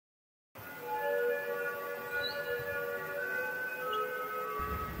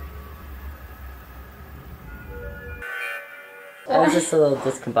was just a little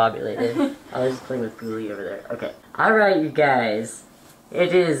discombobulated. I was just playing with Ghoulie over there. Okay. Alright, you guys.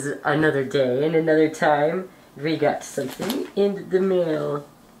 It is another day and another time. We got something in the mail.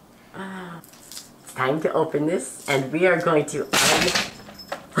 It's time to open this, and we are going to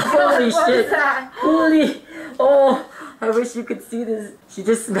Holy shit! Holy! Oh! I wish you could see this. She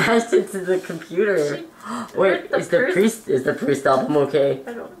just smashed into the computer. Wait, is the Priest album okay?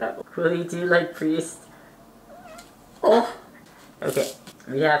 I don't know. Ghoulie, do you like Priest? Oh! Okay,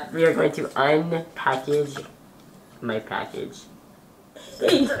 we are going to unpackage my package.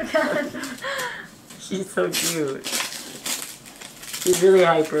 She's so cute. She's really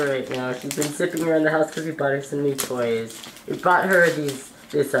hyper right now. She's been zipping around the house because we bought her some new toys. We bought her this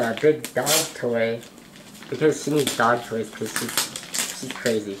big dog toy because she needs dog toys because she's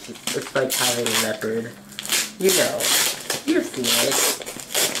crazy. It's like having a leopard. You know, you've seen it.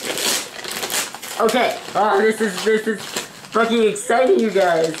 Okay. Oh, this is fucking exciting, you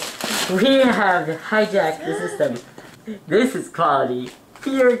guys. We have hijacked the system. This is quality.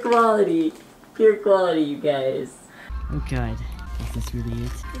 Pure quality. Pure quality, you guys. Oh god. Is this really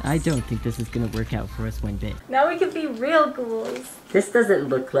it? I don't think this is gonna work out for us one bit. Now we can be real ghouls. This doesn't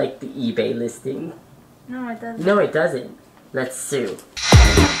look like the eBay listing. No, it doesn't. No, it doesn't. Let's sue.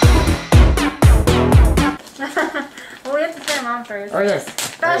 Well, we have to turn them on first. Oh yes.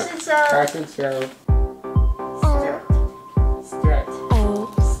 Fashion show. Fashion show. Strut. Strut.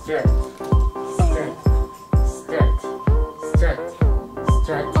 Strut. Strut. Strut.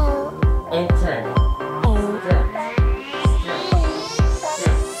 Strut. And turn.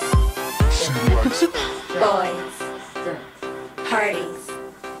 Boys, parties,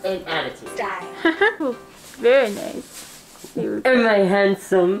 and attitude. style. Very nice. Am I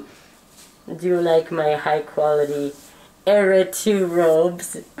handsome? Do you like my high quality Era 2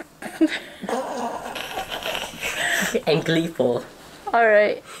 robes? And gleeful.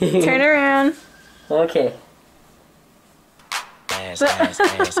 Alright, turn around. Okay.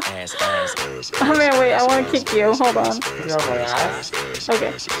 Oh man, wait, I want to kick you. Hold on. You want my ass?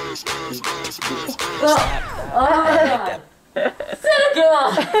 Okay. Oh my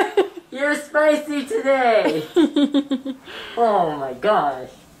god! You're spicy today! Oh my gosh.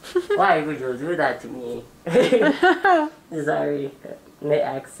 Why would you do that to me? Sorry, my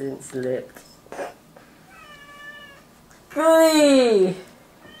accent slipped. Ghoulie!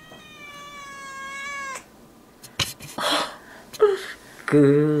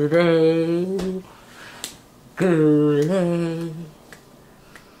 Ghoulie, Ghoulie.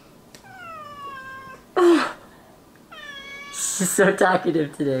 Oh, she's so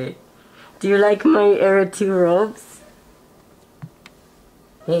talkative today. Do you like my Era 2 robes?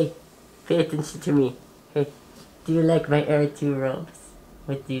 Hey, pay attention to me. Hey, do you like my Era 2 robes?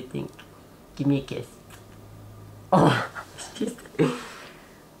 What do you think? Give me a kiss. Oh, she's...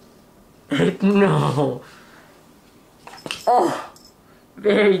 No. Oh.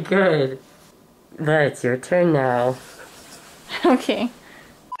 Very good. But it's your turn now. Okay.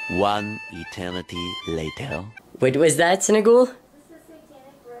 One eternity later. Wait, was that Senegal? Is this a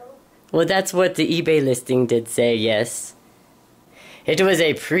satanic robe? Well, that's what the eBay listing did say, yes. It was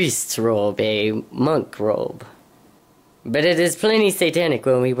a priest's robe, a monk robe. But it is plenty satanic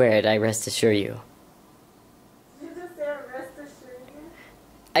when we wear it, I rest assure you. Did you just say rest assured you?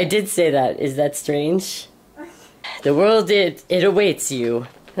 I did say that. Is that strange? The world, it awaits you.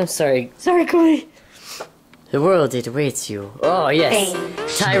 I'm sorry. Sorry, Ghoulie. The world, it awaits you. Oh, yes.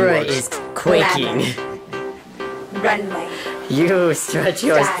 Tyra is quaking. Runway. You stretch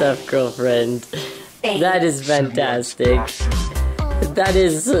your stuff, girlfriend. That is fantastic. That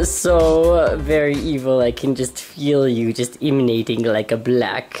is so very evil. I can just feel you just emanating like a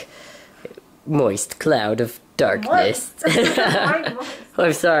black, moist cloud of darkness. Oh,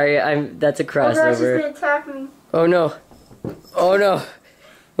 I'm sorry. That's a crossover. Oh, she's gonna attack me. Oh no. Oh no.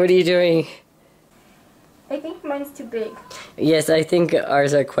 What are you doing? I think mine's too big. Yes, I think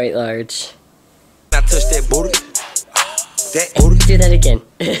ours are quite large. I touch that booty. Do that again.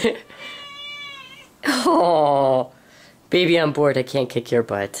 Oh. Baby on board, I can't kick your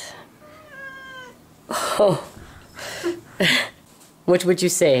butt. Oh. What would you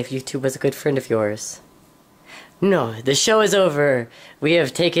say if YouTube was a good friend of yours? No, the show is over. We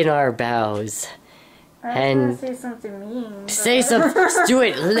have taken our bows. I was gonna say something mean. Say something. Do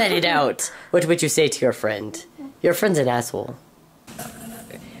it. Let it out. What would you say to your friend? Your friend's an asshole.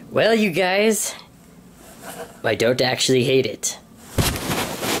 Well, you guys, I don't actually hate it.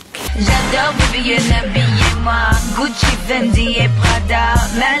 J'adore bébé habillez-moi Gucci, Fendi et Prada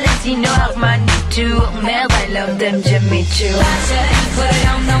Valentino, Armani, Tour Merde, I love them Jimmy Choo Fashion,